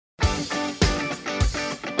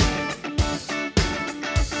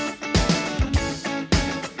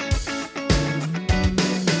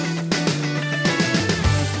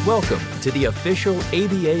Welcome to the official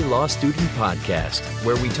ABA Law Student Podcast,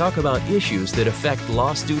 where we talk about issues that affect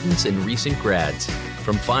law students and recent grads,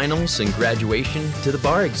 from finals and graduation to the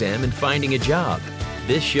bar exam and finding a job.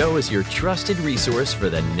 This show is your trusted resource for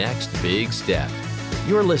the next big step.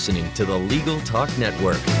 You're listening to the Legal Talk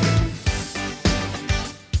Network.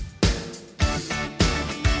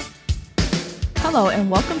 Hello,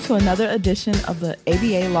 and welcome to another edition of the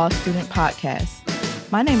ABA Law Student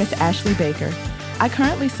Podcast. My name is Ashley Baker. I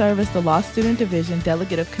currently serve as the Law Student Division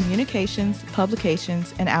Delegate of Communications,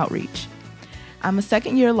 Publications, and Outreach. I'm a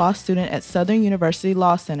second-year law student at Southern University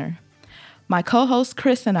Law Center. My co-host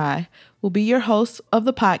Chris and I will be your hosts of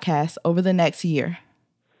the podcast over the next year.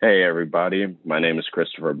 Hey, everybody. My name is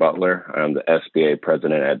Christopher Butler. I'm the SBA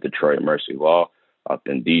president at Detroit Mercy Law up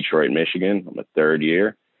in Detroit, Michigan. I'm a third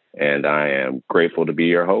year, and I am grateful to be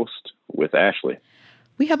your host with Ashley.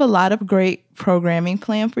 We have a lot of great programming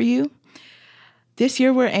planned for you. This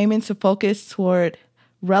year, we're aiming to focus toward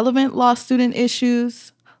relevant law student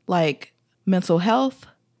issues like mental health,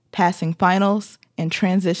 passing finals, and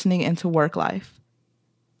transitioning into work life.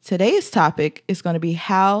 Today's topic is going to be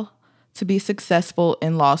how to be successful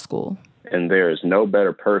in law school. And there is no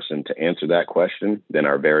better person to answer that question than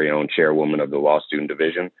our very own chairwoman of the Law Student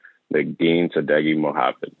Division, Nagin Sadeghi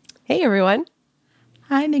Mohammed. Hey, everyone.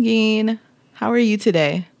 Hi, Nagin. How are you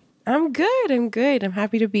today? I'm good. I'm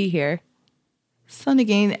happy to be here. So,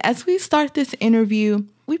 Nagin, as we start this interview,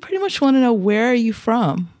 we pretty much want to know, where are you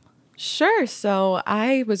from? Sure. So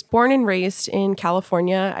I was born and raised in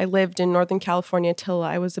California. I lived in Northern California till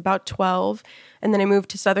I was about 12. And then I moved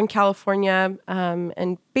to Southern California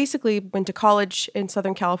and basically went to college in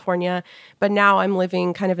Southern California. But now I'm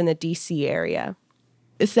living kind of in the D.C. area.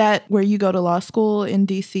 Is that where you go to law school in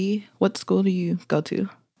D.C.? What school do you go to?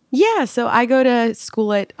 Yeah, so I go to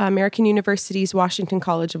school at American University's Washington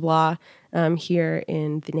College of Law here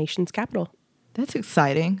in the nation's capital. That's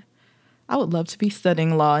exciting. I would love to be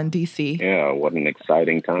studying law in D.C. Yeah, what an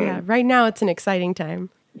exciting time. Yeah, right now it's an exciting time.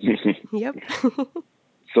 Yep.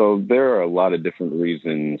 So there are a lot of different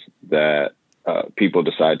reasons that people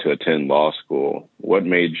decide to attend law school. What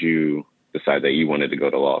made you decide that you wanted to go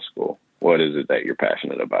to law school? What is it that you're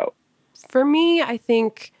passionate about? For me, I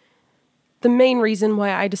think the main reason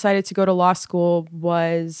why I decided to go to law school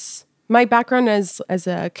was my background as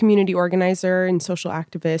a community organizer and social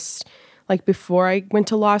activist. Like before I went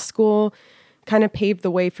to law school, kind of paved the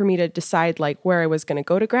way for me to decide like where I was going to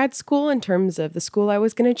go to grad school in terms of the school I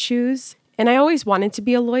was going to choose. And I always wanted to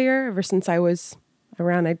be a lawyer ever since I was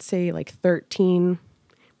around, I'd say like 13,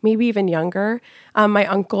 maybe even younger. My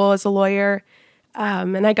uncle is a lawyer.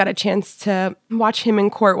 And I got a chance to watch him in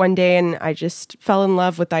court one day, and I just fell in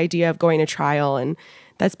love with the idea of going to trial. And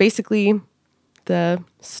that's basically the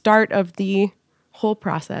start of the whole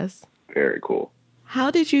process. Very cool.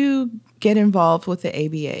 How did you get involved with the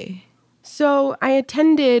ABA? So I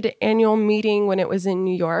attended annual meeting when it was in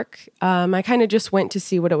New York. I kind of just went to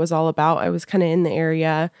see what it was all about. I was kind of in the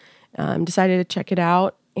area, decided to check it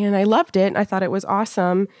out, and I loved it. I thought it was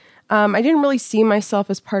awesome. I didn't really see myself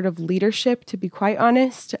as part of leadership, to be quite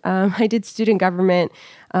honest. I did student government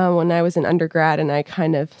when I was an undergrad, and I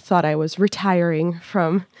kind of thought I was retiring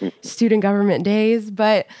from student government days.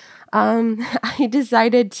 But I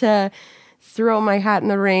decided to throw my hat in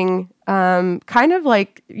the ring, kind of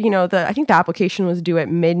like, I think the application was due at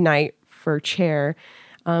midnight for chair.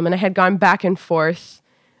 And I had gone back and forth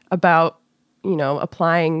about,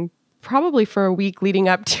 applying probably for a week leading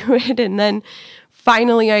up to it. And then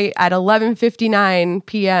finally, at 11:59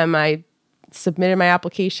 p.m., I submitted my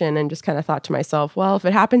application and just kind of thought to myself, well, if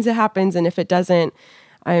it happens, it happens. And if it doesn't,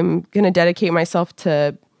 I'm going to dedicate myself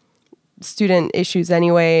to student issues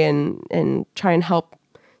anyway and try and help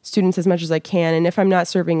students as much as I can. And if I'm not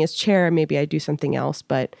serving as chair, maybe I do something else.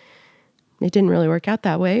 But it didn't really work out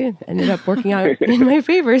that way. It ended up working out in my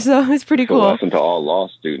favor. So it was pretty cool. Lesson to all law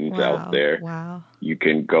students out there. Wow. You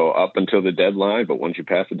can go up until the deadline, but once you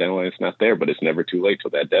pass the deadline, it's not there. But it's never too late till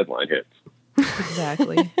that deadline hits.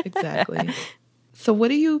 Exactly. So what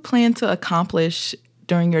do you plan to accomplish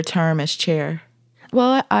during your term as chair?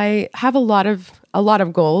 Well, I have a lot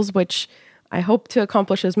of goals, which I hope to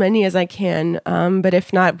accomplish as many as I can. But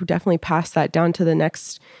if not, we'll definitely pass that down to the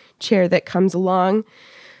next chair that comes along.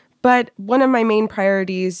 But one of my main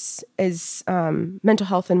priorities is mental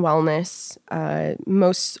health and wellness.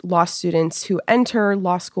 Most law students who enter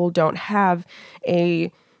law school don't have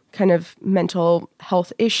a kind of mental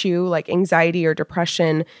health issue like anxiety or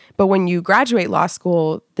depression. But when you graduate law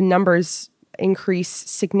school, the numbers increase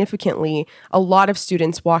significantly. A lot of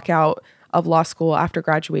students walk out of law school after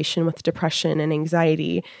graduation with depression and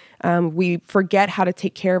anxiety. We forget how to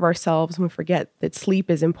take care of ourselves. We forget that sleep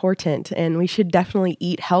is important and we should definitely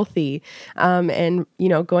eat healthy. And,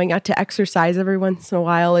 going out to exercise every once in a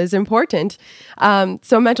while is important.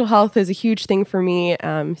 So mental health is a huge thing for me,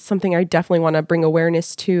 something I definitely want to bring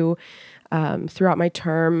awareness to throughout my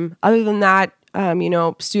term. Other than that,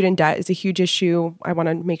 student debt is a huge issue. I want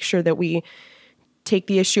to make sure that we take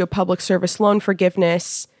the issue of public service loan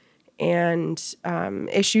forgiveness and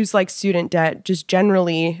issues like student debt, just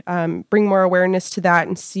generally bring more awareness to that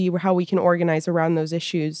and see how we can organize around those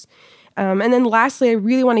issues. And then lastly, I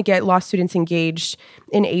really want to get law students engaged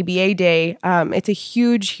in ABA Day. It's a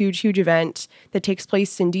huge, huge, huge event that takes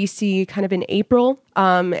place in DC kind of in April.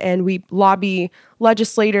 And we lobby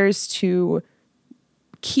legislators to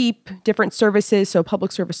keep different services. So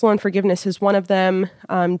public service loan forgiveness is one of them,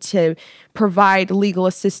 to provide legal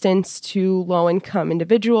assistance to low-income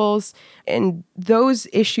individuals. And those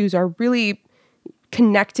issues are really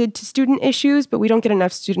connected to student issues, but we don't get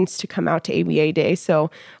enough students to come out to ABA Day.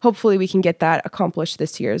 So hopefully we can get that accomplished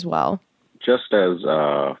this year as well. Just as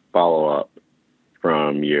a follow-up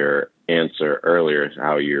from your answer earlier,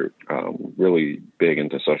 how you're really big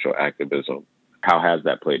into social activism, how has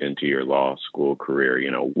that played into your law school career?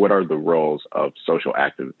 What are the roles of social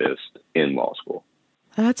activists in law school?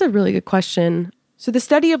 That's a really good question. So the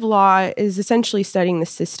study of law is essentially studying the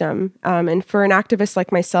system. And for an activist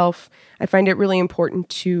like myself, I find it really important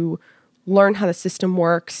to learn how the system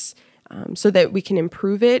works so that we can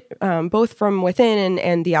improve it, both from within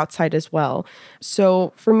and the outside as well.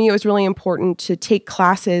 So for me, it was really important to take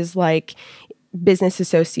classes like business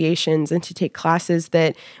associations and to take classes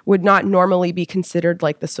that would not normally be considered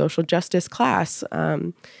like the social justice class,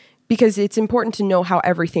 because it's important to know how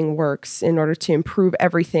everything works in order to improve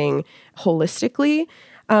everything holistically.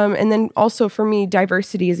 And then also for me,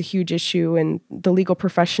 diversity is a huge issue, and the legal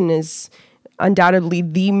profession is undoubtedly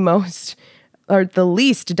the most or the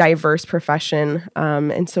least diverse profession.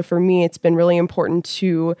 And so for me, it's been really important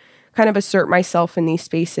to kind of assert myself in these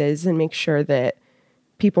spaces and make sure that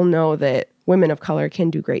people know that women of color can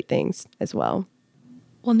do great things as well.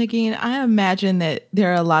 Well, Negin, I imagine that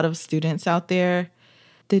there are a lot of students out there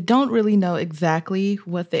that don't really know exactly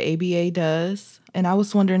what the ABA does. And I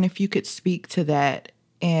was wondering if you could speak to that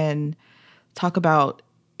and talk about,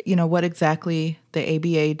 what exactly the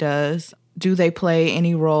ABA does. Do they play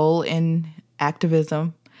any role in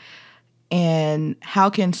activism? And how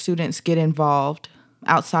can students get involved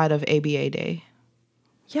outside of ABA Day?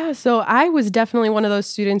 Yeah, so I was definitely one of those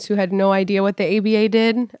students who had no idea what the ABA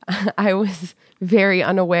did. I was very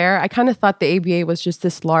unaware. I kind of thought the ABA was just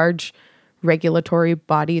this large regulatory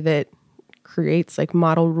body that creates like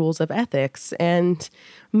model rules of ethics and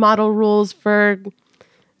model rules for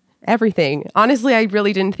everything. Honestly, I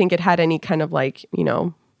really didn't think it had any kind of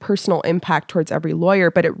personal impact towards every lawyer,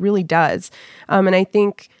 but it really does. And I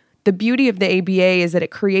think the beauty of the ABA is that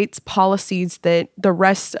it creates policies that the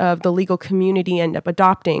rest of the legal community end up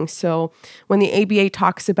adopting. So when the ABA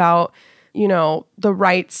talks about, the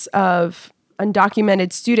rights of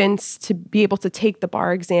undocumented students to be able to take the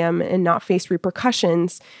bar exam and not face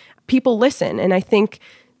repercussions, people listen. And I think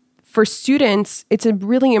for students, it's a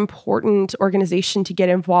really important organization to get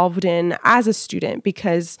involved in as a student,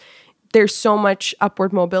 because there's so much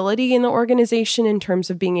upward mobility in the organization in terms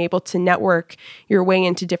of being able to network your way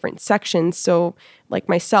into different sections. So like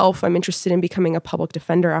myself, I'm interested in becoming a public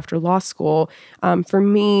defender after law school. For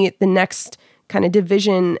me, the next kind of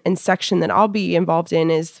division and section that I'll be involved in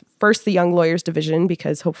is first the Young Lawyers Division,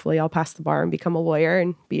 because hopefully I'll pass the bar and become a lawyer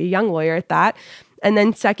and be a young lawyer at that. And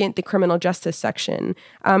then second, the Criminal Justice section.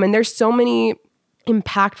 And there's so many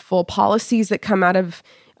impactful policies that come out of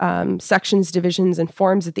sections, divisions, and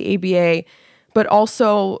forms at the ABA, but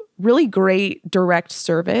also really great direct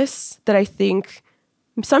service that I think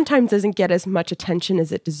sometimes doesn't get as much attention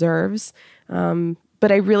as it deserves.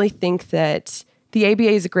 But I really think that the ABA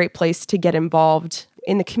is a great place to get involved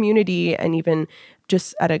in the community and even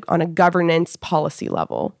just on a governance policy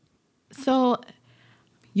level. So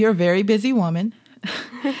you're a very busy woman.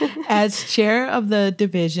 As chair of the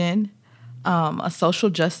division, a social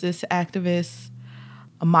justice activist,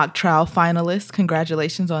 a mock trial finalist.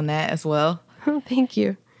 Congratulations on that as well. Thank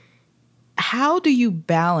you. How do you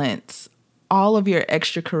balance all of your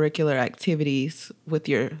extracurricular activities with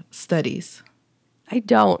your studies? I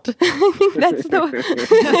don't. I think that's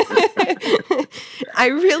I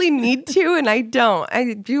really need to, and I don't.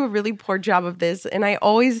 I do a really poor job of this, and I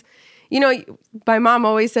always, my mom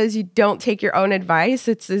always says you don't take your own advice.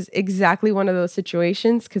 It's exactly one of those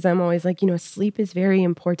situations, because I'm always like, sleep is very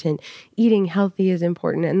important. Eating healthy is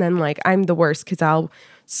important. And then I'm the worst, because I'll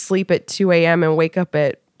sleep at 2 a.m. and wake up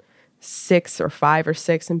at 6 or 5 or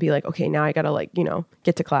 6 and be like, okay, now I got to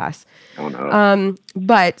get to class. Oh, no.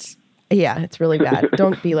 But yeah, it's really bad.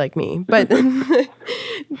 Don't be like me. But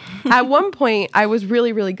at one point I was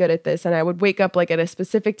really, really good at this, and I would wake up like at a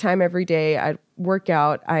specific time every day. I'd work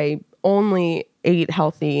out. I only ate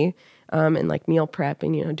healthy, and like meal prep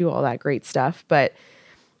and, do all that great stuff. But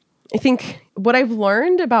I think what I've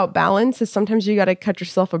learned about balance is sometimes you got to cut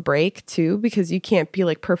yourself a break too, because you can't be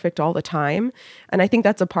like perfect all the time. And I think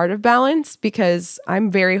that's a part of balance, because I'm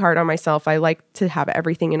very hard on myself. I like to have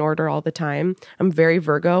everything in order all the time. I'm very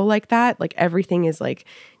Virgo like that. Like everything is like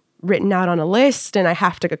written out on a list, and I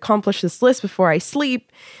have to accomplish this list before I sleep.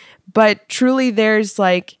 But truly there's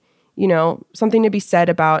like, something to be said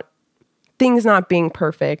about things not being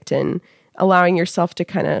perfect and allowing yourself to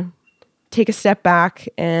kind of take a step back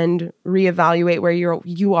and reevaluate where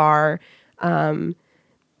you are.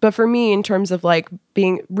 But for me, in terms of like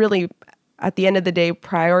being really, at the end of the day,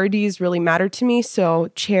 priorities really matter to me. So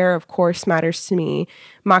chair, of course, matters to me.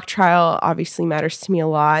 Mock trial obviously matters to me a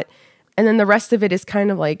lot. And then the rest of it is kind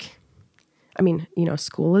of like,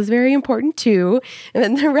 school is very important too. And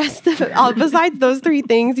then the rest of it, besides those three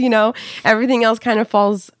things, everything else kind of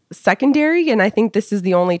falls secondary. And I think this is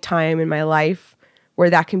the only time in my life where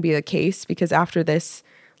that can be the case, because after this,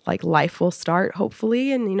 like life will start,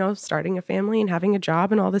 hopefully, and, starting a family and having a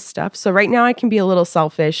job and all this stuff. So right now I can be a little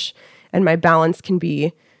selfish, and my balance can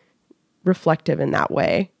be reflective in that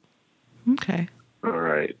way. Okay. All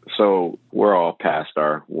right. So we're all past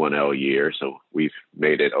our 1L year, so we've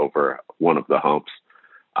made it over one of the humps.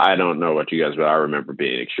 I don't know about you guys, but I remember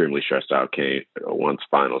being extremely stressed out once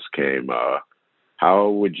finals came. How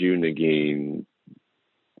would you, Negin,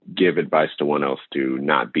 give advice to one else to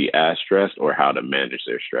not be as stressed, or how to manage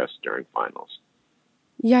their stress during finals?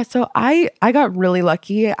 Yeah, so I got really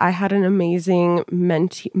lucky. I had an amazing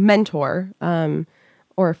mentor,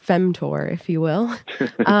 or femtor, if you will.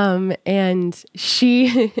 And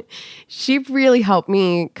she really helped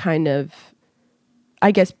me kind of,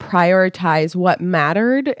 I guess, prioritize what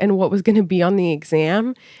mattered and what was going to be on the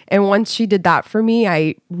exam. And once she did that for me,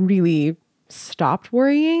 I really stopped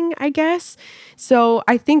worrying, I guess. So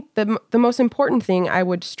I think the most important thing I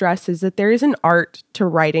would stress is that there is an art to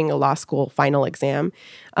writing a law school final exam.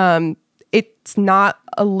 It's not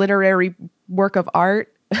a literary work of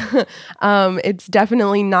art. It's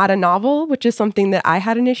definitely not a novel, which is something that I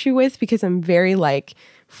had an issue with, because I'm very like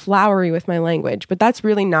flowery with my language. But that's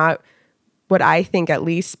really not what I think, at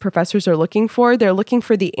least, professors are looking for. They're looking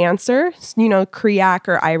for the answer, CREAC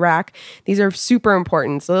or IRAC. These are super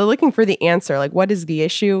important. So they're looking for the answer, like what is the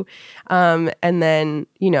issue? And then,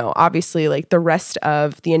 obviously like the rest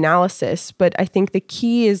of the analysis. But I think the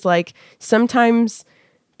key is like sometimes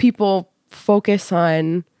people focus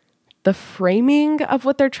on the framing of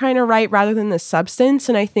what they're trying to write rather than the substance.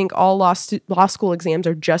 And I think all law school exams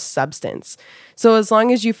are just substance. So as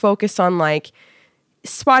long as you focus on like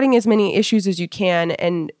spotting as many issues as you can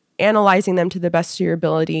and analyzing them to the best of your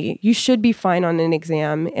ability, you should be fine on an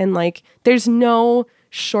exam. And like, there's no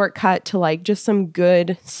shortcut to like just some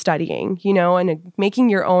good studying, and making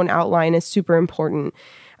your own outline is super important.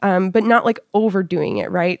 But not like overdoing it,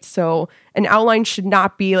 right? So an outline should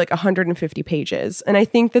not be like 150 pages. And I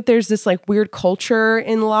think that there's this like weird culture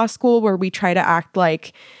in law school where we try to act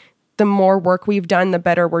like the more work we've done, the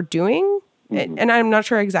better we're doing. And I'm not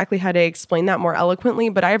sure exactly how to explain that more eloquently,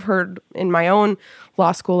 but I've heard in my own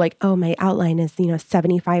law school, like, oh, my outline is,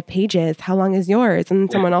 75 pages. How long is yours?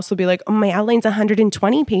 And someone else will be like, oh, my outline's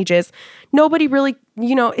 120 pages. Nobody really,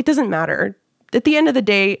 it doesn't matter. At the end of the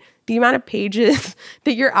day, the amount of pages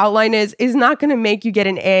that your outline is not going to make you get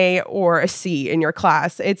an A or a C in your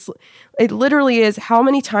class. It literally is, how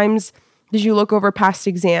many times did you look over past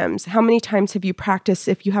exams? How many times have you practiced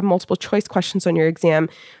if you have multiple choice questions on your exam?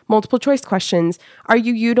 Multiple choice questions. Are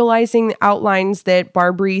you utilizing the outlines that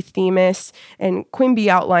Barbary, Themis, and Quimby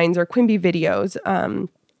outlines or Quimby videos?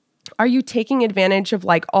 Are you taking advantage of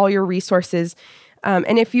like all your resources?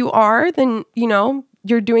 And if you are, then,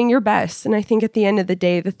 you're doing your best. And I think at the end of the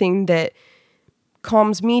day, the thing that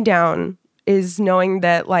calms me down is knowing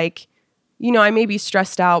that like, I may be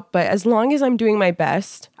stressed out, but as long as I'm doing my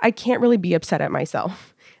best, I can't really be upset at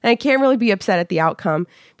myself. And I can't really be upset at the outcome,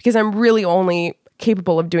 because I'm really only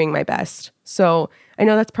capable of doing my best. So I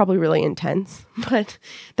know that's probably really intense, but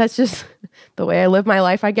that's just the way I live my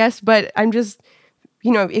life, I guess. But I'm just,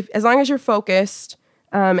 as long as you're focused,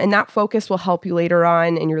 and that focus will help you later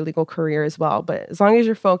on in your legal career as well. But as long as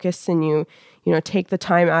you're focused and you take the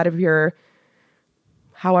time out of your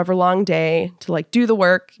however long day to like do the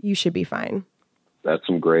work, you should be fine. That's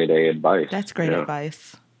some grade A advice. That's great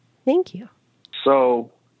advice. Thank you.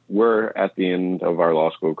 So we're at the end of our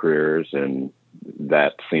law school careers, and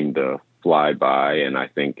that seemed to fly by. And I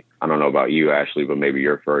think, I don't know about you, Ashley, but maybe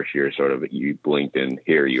your first year sort of you blinked and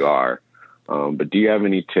here you are. But do you have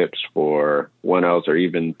any tips for 1Ls or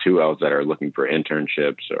even 2Ls that are looking for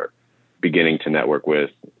internships or beginning to network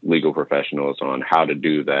with legal professionals on how to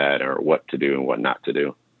do that or what to do and what not to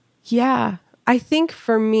do? Yeah, I think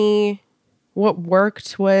for me, what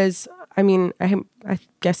worked was, I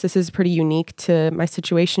guess this is pretty unique to my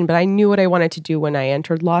situation, but I knew what I wanted to do when I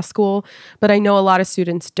entered law school, but I know a lot of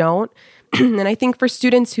students don't. And I think for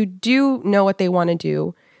students who do know what they want to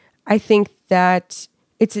do, I think that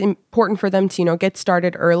it's important for them to, get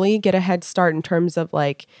started early, get a head start in terms of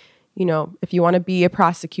like, if you want to be a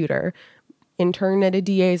prosecutor, intern at a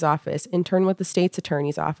DA's office, intern with the state's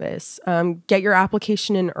attorney's office, get your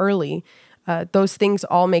application in early. Those things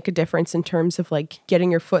all make a difference in terms of like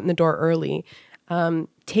getting your foot in the door early.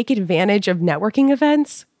 Take advantage of networking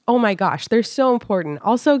events. Oh my gosh, they're so important.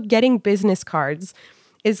 Also, getting business cards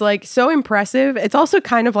is like so impressive. It's also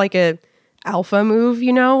kind of like a alpha move,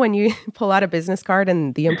 when you pull out a business card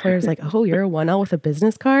and the employer's like, oh, you're a 1L with a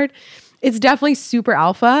business card. It's definitely super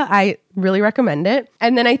alpha. I really recommend it.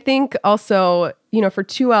 And then I think also, for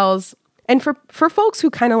 2Ls and for folks who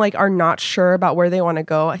kind of like are not sure about where they want to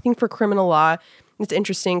go, I think for criminal law, it's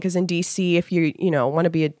interesting because in DC, if you want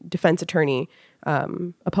to be a defense attorney,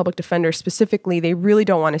 a public defender specifically, they really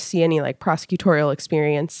don't want to see any like prosecutorial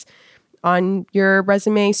experience on your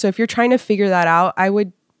resume. So if you're trying to figure that out, I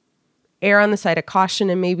would err on the side of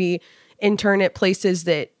caution and maybe intern at places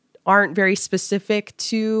that aren't very specific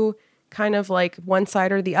to kind of like one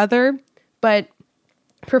side or the other. But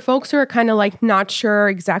for folks who are kind of like not sure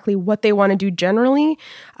exactly what they want to do generally,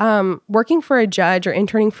 working for a judge or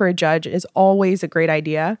interning for a judge is always a great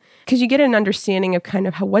idea because you get an understanding of kind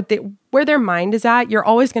of where their mind is at. You're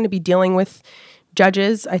always going to be dealing with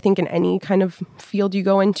judges, I think, in any kind of field you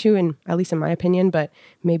go into, and at least in my opinion, but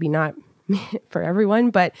maybe not for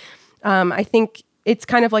everyone. But I think it's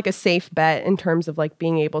kind of like a safe bet in terms of like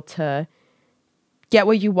being able to get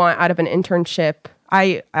what you want out of an internship.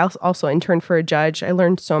 I also interned for a judge. I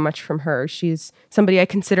learned so much from her. She's somebody I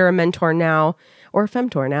consider a mentor now, or a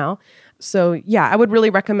femtor now. So yeah, I would really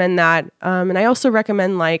recommend that. And I also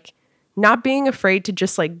recommend like not being afraid to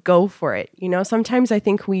just like go for it. Sometimes I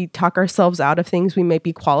think we talk ourselves out of things we may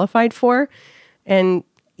be qualified for. And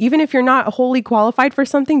even if you're not wholly qualified for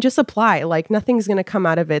something, just apply. Like nothing's going to come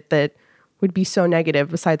out of it that would be so negative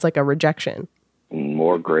besides like a rejection.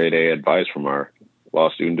 More grade A advice from our law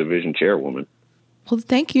student division chairwoman. Well,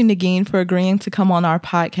 thank you, Negin, for agreeing to come on our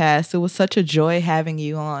podcast. It was such a joy having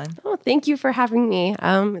you on. Oh, thank you for having me.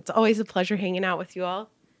 It's always a pleasure hanging out with you all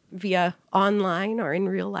via online or in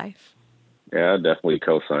real life. Yeah, definitely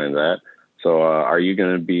co-sign that. So are you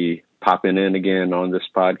going to be popping in again on this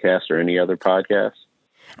podcast or any other podcast?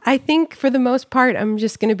 I think for the most part, I'm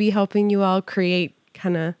just going to be helping you all create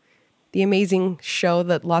kind of the amazing show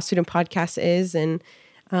that Law Student Podcast is. And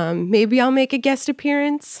maybe I'll make a guest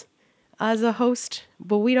appearance as a host,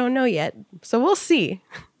 but we don't know yet. So we'll see.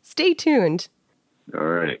 Stay tuned. All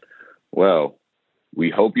right. Well,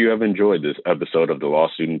 we hope you have enjoyed this episode of the Law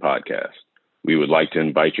Student Podcast. We would like to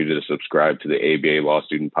invite you to subscribe to the ABA Law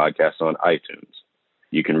Student Podcast on iTunes.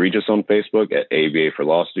 You can reach us on Facebook at ABA for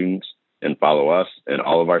Law Students and follow us and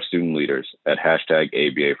all of our student leaders at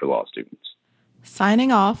 #ABA for Law Students.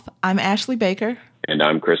 Signing off, I'm Ashley Baker. And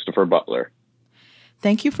I'm Christopher Butler.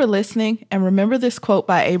 Thank you for listening, and remember this quote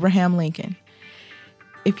by Abraham Lincoln.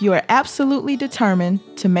 If you are absolutely determined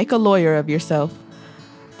to make a lawyer of yourself,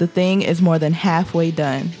 the thing is more than halfway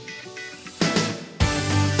done.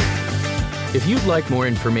 If you'd like more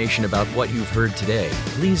information about what you've heard today,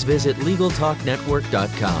 please visit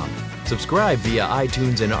LegalTalkNetwork.com. Subscribe via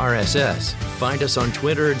iTunes and RSS. Find us on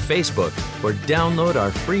Twitter and Facebook, or download our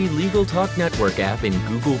free Legal Talk Network app in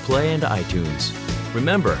Google Play and iTunes.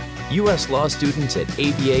 Remember, U.S. law students at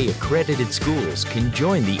ABA accredited schools can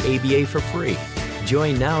join the ABA for free.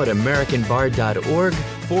 Join now at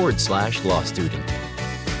AmericanBar.org/law student.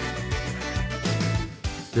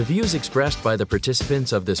 The views expressed by the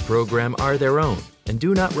participants of this program are their own and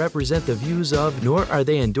do not represent the views of, nor are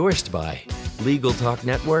they endorsed by, Legal Talk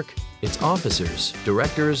Network, its officers,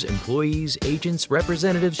 directors, employees, agents,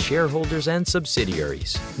 representatives, shareholders, and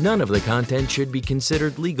subsidiaries. None of the content should be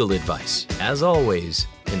considered legal advice. As always,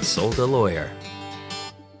 consult a lawyer.